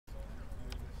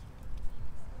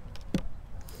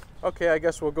Okay, I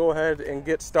guess we'll go ahead and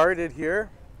get started here.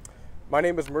 My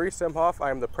name is Maurice Simhoff. I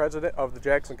am the president of the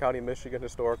Jackson County, Michigan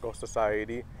Historical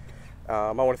Society. I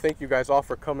want to thank you guys all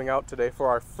for coming out today for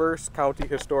our first county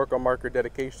historical marker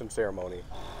dedication ceremony.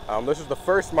 This is the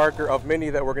first marker of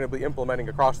many that we're going to be implementing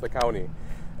across the county.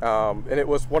 And it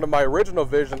was one of my original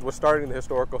visions was starting the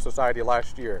Historical Society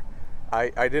last year. I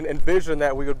didn't envision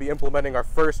that we would be implementing our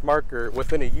first marker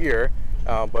within a year,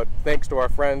 but thanks to our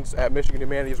friends at Michigan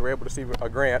Humanities, we're able to receive a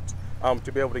grant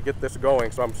to be able to get this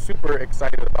going. So I'm super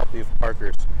excited about these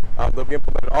markers. They'll be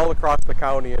implemented all across the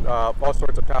county in all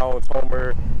sorts of towns,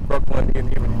 Homer, Brooklyn, and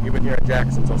even here in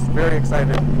Jackson. So I'm very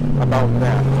excited about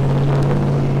that.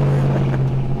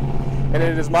 And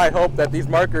it is my hope that these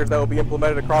markers that will be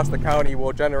implemented across the county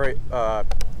will generate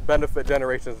benefit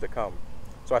generations to come.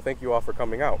 So I thank you all for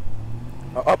coming out.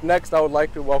 Up next, I would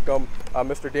like to welcome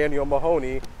Mr. Daniel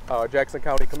Mahoney, Jackson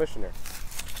County Commissioner.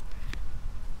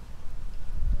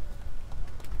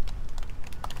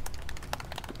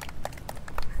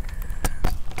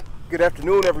 Good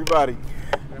afternoon, everybody.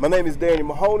 My name is Daniel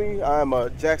Mahoney. I'm a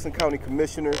Jackson County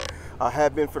Commissioner. I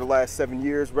have been for the last 7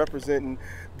 years, representing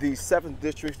the 7th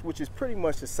District, which is pretty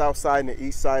much the south side and the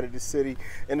east side of the city,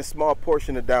 and a small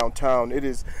portion of downtown. It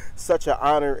is such an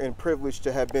honor and privilege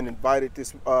to have been invited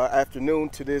this afternoon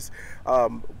to this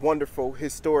wonderful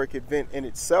historic event in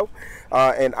itself.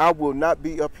 And I will not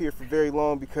be up here for very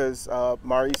long because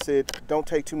Maurice said, don't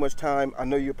take too much time. I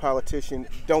know you're a politician.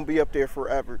 Don't be up there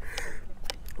forever.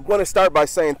 I want to start by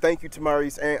saying thank you to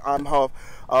Maurice and Imhoff,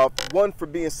 one, for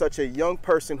being such a young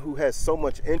person who has so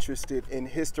much interested in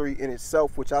history in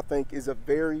itself, which I think is a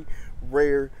very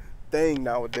rare thing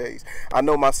nowadays. I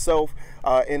know myself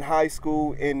in high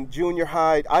school, in junior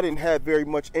high, I didn't have very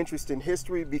much interest in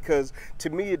history because to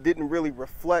me it didn't really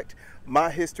reflect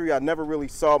my history. I never really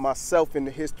saw myself in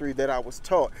the history that I was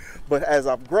taught. But as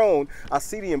I've grown, I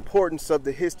see the importance of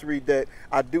the history that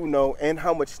I do know and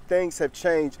how much things have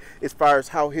changed as far as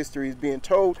how history is being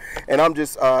told. And I'm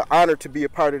just honored to be a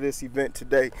part of this event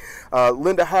today.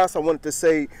 Linda Haas, I wanted to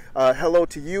say hello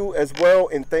to you as well,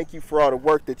 and thank you for all the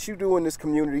work that you do in this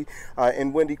community,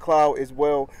 and Wendy Cloud as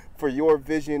well, for your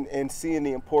vision and seeing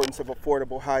the importance of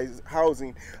affordable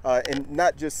housing, and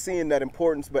not just seeing that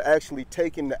importance, but actually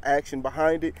taking the action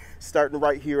behind it, starting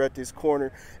right here at this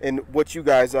corner, and what you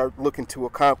guys are looking to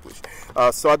accomplish.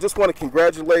 So I just want to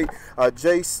congratulate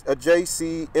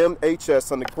JCMHS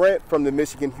on the grant from the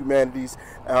Michigan Humanities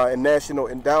and National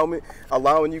Endowment,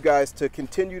 allowing you guys to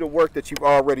continue the work that you've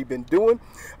already been doing.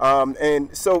 And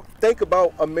so think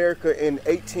about America in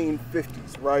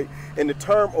 1850s, right? And the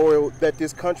turmoil that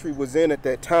this country was in at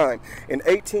that time. In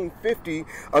 1850,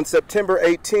 on September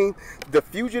 18th, the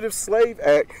Fugitive Slave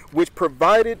Act, which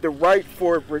provided the right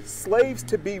for slaves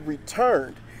to be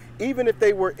returned, even if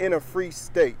they were in a free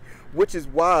state, which is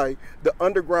why the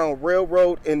Underground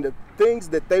Railroad and the things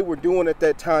that they were doing at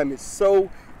that time is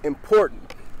so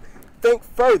important. Think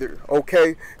further,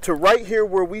 okay, to right here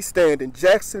where we stand in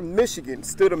Jackson, Michigan,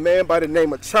 stood a man by the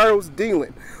name of Charles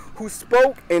DeLand, who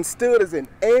spoke and stood as an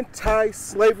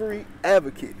anti-slavery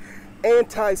advocate.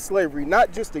 Anti-slavery,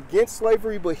 not just against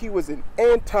slavery, but he was an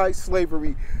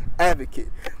anti-slavery advocate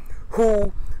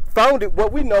who founded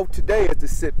what we know today as the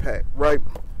SITPAC, right?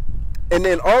 And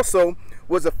then also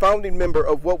was a founding member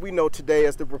of what we know today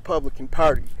as the Republican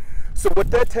Party. So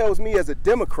what that tells me as a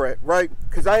Democrat, right,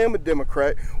 because I am a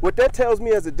Democrat, what that tells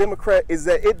me as a Democrat is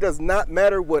that it does not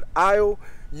matter what aisle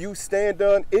you stand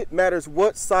on, it matters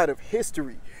what side of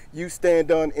history you stand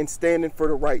on and standing for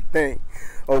the right thing.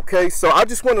 Okay, so I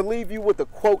just want to leave you with a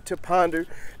quote to ponder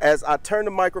as I turn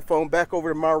the microphone back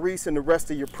over to Maurice and the rest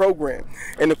of your program.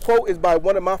 And the quote is by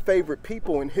one of my favorite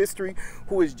people in history,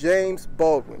 who is James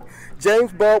Baldwin.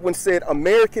 James Baldwin said,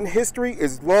 "American history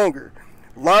is longer,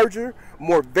 larger,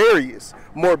 more various,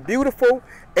 more beautiful,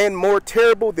 and more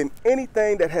terrible than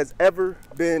anything that has ever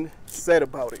been said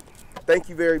about it." Thank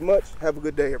you very much. Have a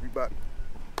good day, everybody.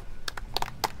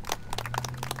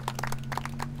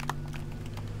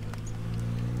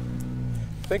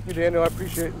 Thank you, Daniel. I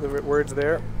appreciate the words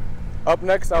there. Up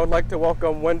next, I would like to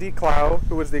welcome Wendy Cloud,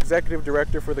 who is the Executive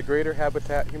Director for the Greater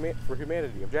Habitat for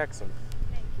Humanity of Jackson.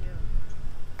 Thank you.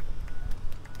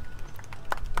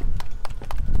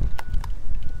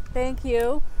 Thank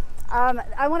you.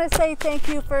 I want to say thank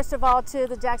you, first of all, to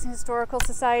the Jackson Historical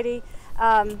Society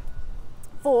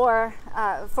for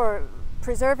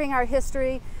preserving our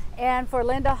history, and for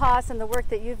Linda Haas and the work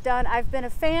that you've done. I've been a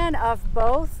fan of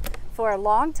both for a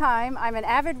long time. I'm an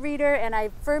avid reader, and I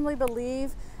firmly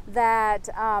believe that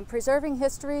preserving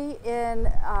history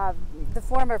in the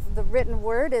form of the written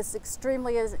word is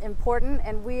extremely important,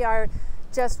 and we are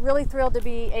just really thrilled to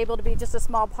be able to be just a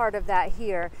small part of that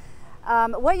here.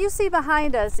 What you see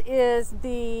behind us is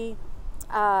the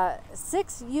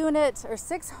 6-unit or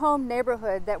 6-home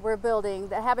neighborhood that we're building,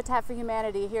 that Habitat for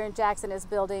Humanity here in Jackson is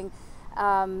building,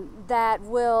 that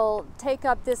will take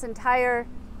up this entire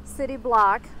city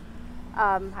block.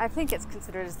 I think it's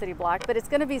considered a city block, but it's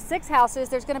going to be 6 houses.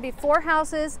 There's going to be 4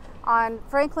 houses on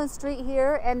Franklin Street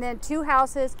here, and then 2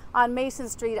 houses on Mason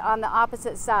Street on the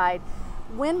opposite side.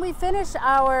 When we finish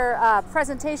our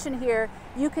presentation here,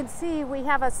 you can see we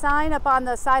have a sign up on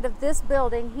the side of this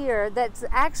building here that's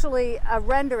actually a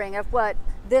rendering of what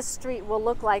this street will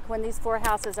look like when these 4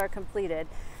 houses are completed.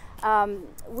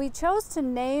 We chose to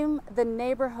name the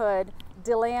neighborhood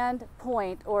DeLand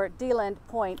Point, or DeLand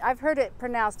Point. I've heard it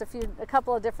pronounced a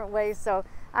couple of different ways, so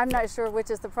I'm not sure which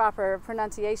is the proper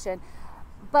pronunciation.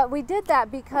 But we did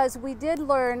that because we did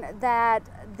learn that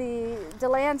the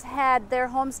DeLands had their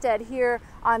homestead here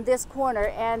on this corner,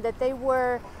 and that they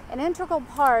were an integral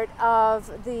part of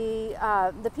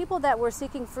the people that were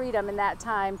seeking freedom in that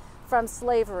time from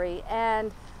slavery.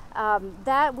 And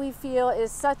that we feel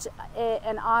is such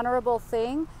an honorable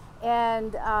thing,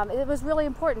 and it was really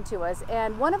important to us.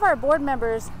 And one of our board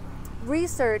members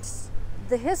researched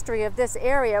the history of this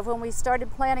area when we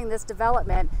started planning this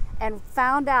development, and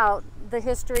found out the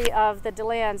history of the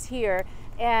DeLands here,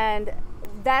 and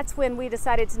that's when we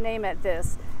decided to name it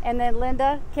this. And then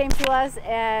Linda came to us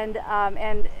and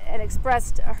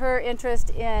expressed her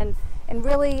interest in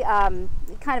really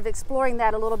kind of exploring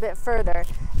that a little bit further.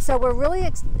 So we're really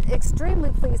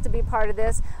extremely pleased to be part of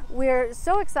this. We're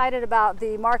so excited about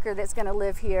the marker that's going to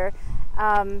live here.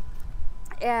 I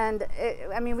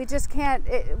mean, we just can't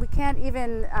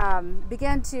even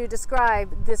begin to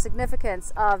describe the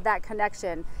significance of that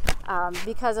connection,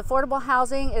 because affordable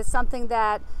housing is something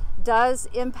that does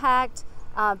impact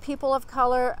people of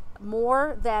color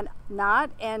more than not,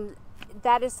 and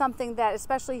that is something that,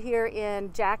 especially here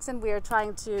in Jackson, we are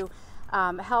trying to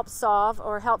help solve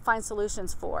or help find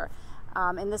solutions for.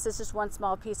 And this is just one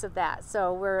small piece of that.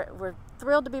 So we're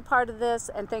thrilled to be part of this,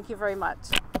 and thank you very much.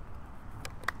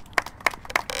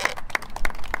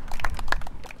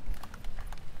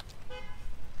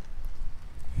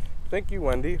 Thank you,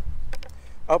 Wendy.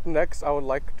 Up next, I would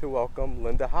like to welcome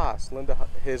Linda Haas. Linda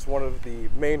is one of the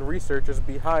main researchers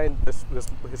behind this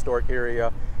historic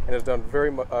area, and has done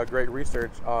very great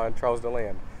research on Charles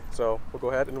DeLand. So we'll go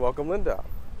ahead and welcome Linda.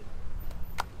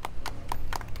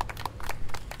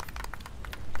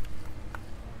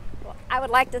 Well, I would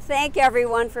like to thank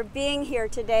everyone for being here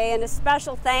today, and a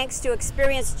special thanks to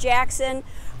Experience Jackson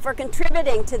for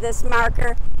contributing to this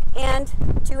marker, and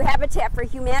to Habitat for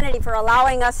Humanity for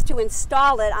allowing us to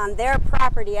install it on their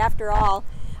property. After all,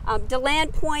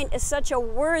 DeLand Point is such a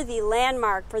worthy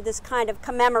landmark for this kind of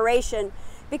commemoration,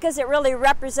 because it really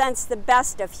represents the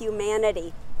best of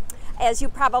humanity. As you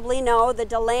probably know, the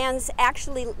DeLands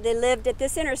they lived at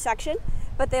this intersection,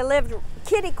 but they lived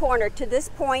kitty corner to this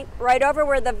point, right over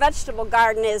where the vegetable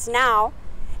garden is now.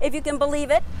 If you can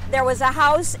believe it, there was a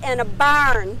house and a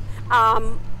barn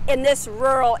in this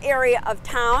rural area of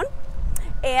town.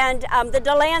 And the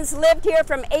DeLands lived here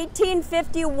from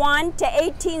 1851 to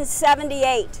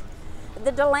 1878.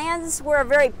 The DeLands were a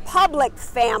very public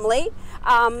family.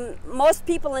 Most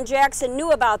people in Jackson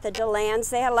knew about the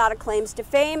DeLands. They had a lot of claims to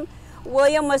fame.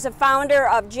 William was a founder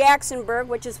of Jacksonburg,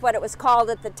 which is what it was called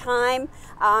at the time.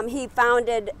 He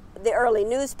founded the early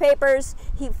newspapers.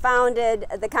 He founded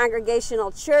the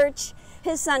Congregational Church.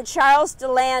 His son Charles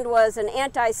DeLand was an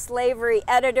anti-slavery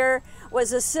editor,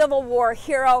 was a Civil War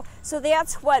hero. So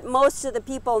that's what most of the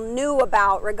people knew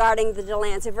about regarding the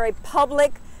DeLands, a very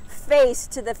public face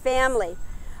to the family.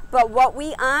 But what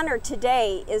we honor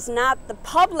today is not the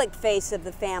public face of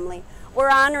the family.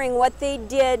 We're honoring what they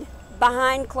did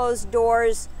behind closed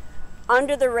doors,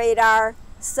 under the radar,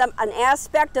 an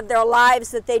aspect of their lives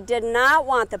that they did not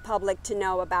want the public to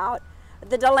know about.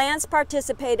 The DeLands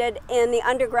participated in the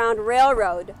Underground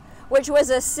Railroad, which was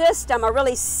a system, a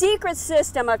really secret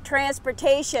system of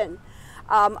transportation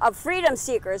of freedom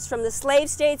seekers from the slave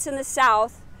states in the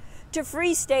South to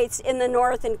free states in the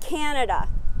North and Canada.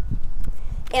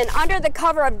 And under the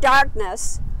cover of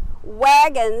darkness,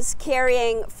 wagons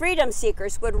carrying freedom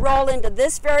seekers would roll into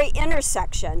this very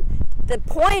intersection, the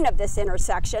point of this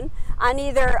intersection, on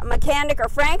either Mechanic or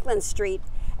Franklin Street,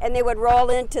 and they would roll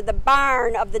into the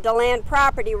barn of the DeLand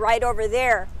property right over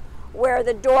there, where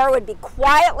the door would be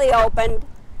quietly opened,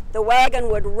 the wagon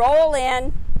would roll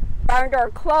in, barn door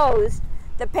closed,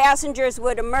 the passengers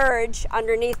would emerge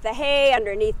underneath the hay,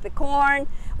 underneath the corn.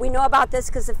 We know about this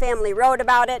because the family wrote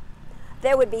about it.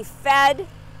 They would be fed,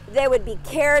 they would be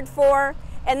cared for,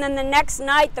 And then the next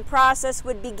night, the process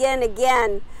would begin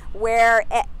again, where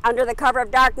under the cover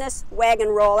of darkness, wagon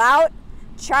roll out.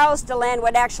 Charles DeLand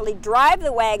would actually drive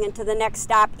the wagon to the next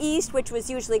stop east, which was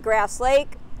usually Grass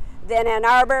Lake, then Ann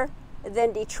Arbor,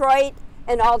 then Detroit,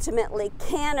 and ultimately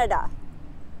Canada.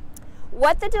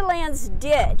 What the DeLands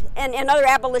did, and other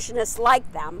abolitionists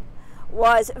like them,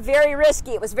 was very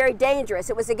risky. It was very dangerous.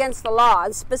 It was against the law.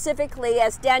 And specifically,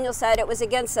 as Daniel said, it was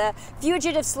against a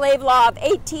fugitive slave law of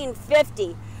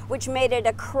 1850, which made it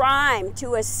a crime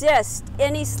to assist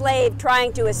any slave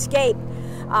trying to escape.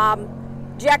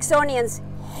 Jacksonians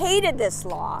hated this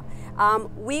law.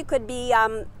 We could be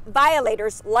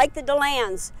violators, like the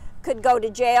DeLands, could go to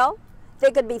jail.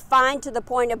 They could be fined to the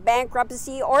point of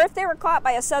bankruptcy, or if they were caught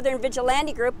by a Southern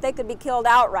vigilante group, they could be killed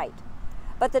outright.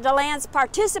 But the DeLands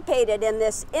participated in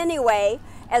this anyway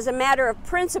as a matter of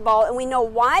principle, and we know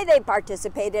why they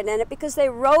participated in it because they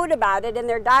wrote about it in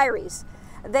their diaries.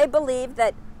 They believed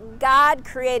that God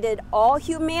created all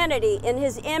humanity in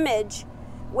His image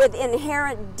with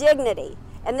inherent dignity,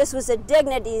 and this was a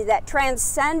dignity that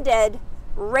transcended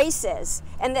races,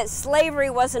 and that slavery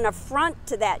was an affront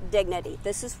to that dignity.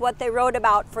 This is what they wrote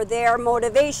about for their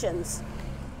motivations.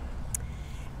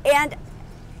 And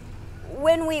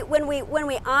when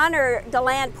we honor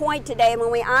DeLand Point today, and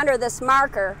when we honor this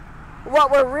marker,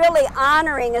 what we're really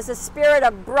honoring is a spirit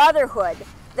of brotherhood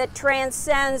that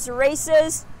transcends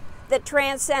races, that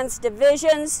transcends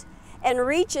divisions, and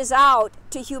reaches out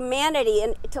to humanity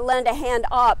and to lend a hand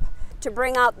up to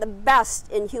bring out the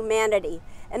best in humanity.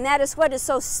 And that is what is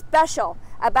so special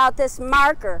about this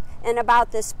marker and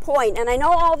about this point. And I know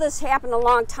all this happened a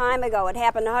long time ago. It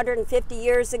happened 150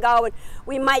 years ago, and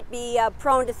we might be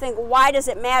prone to think, why does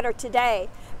it matter today?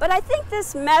 But I think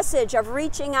this message of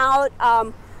reaching out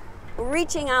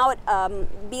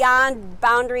beyond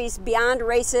boundaries, beyond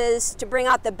races, to bring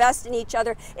out the best in each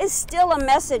other is still a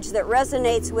message that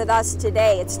resonates with us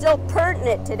today. It's still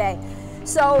pertinent today.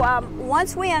 So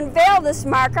once we unveil this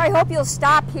marker, I hope you'll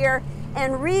stop here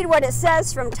and read what it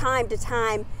says from time to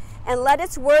time, and let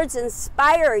its words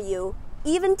inspire you,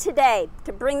 even today,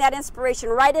 to bring that inspiration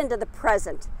right into the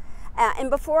present. And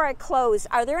before I close,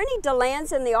 are there any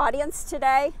DeLands in the audience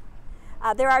today?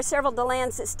 There are several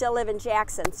DeLands that still live in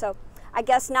Jackson, so I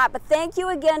guess not. But thank you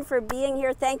again for being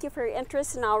here. Thank you for your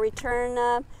interest, and I'll return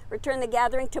the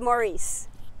gathering to Maurice.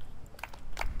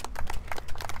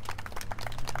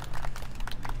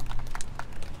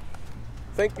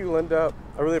 Thank you, Linda.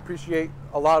 I really appreciate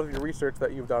a lot of your research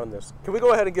that you've done on this. Can we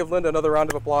go ahead and give Linda another round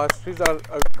of applause? She's done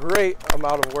a great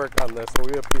amount of work on this, so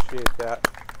we appreciate that.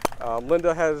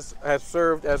 Linda has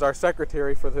served as our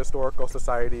secretary for the Historical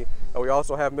Society, and we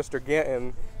also have Mr.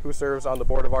 Ganton, who serves on the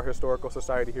board of our Historical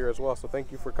Society here as well, so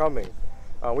thank you for coming.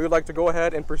 We would like to go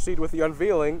ahead and proceed with the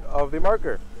unveiling of the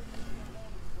marker.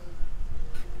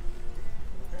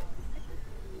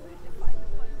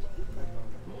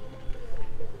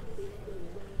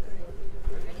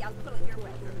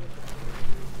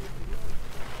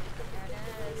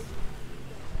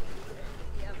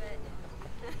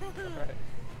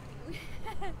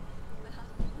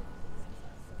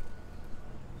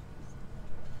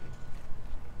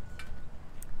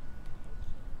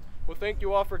 Well, thank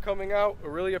you all for coming out. I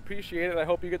really appreciate it, and I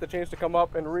hope you get the chance to come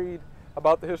up and read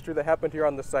about the history that happened here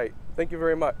on the site. Thank you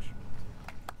very much.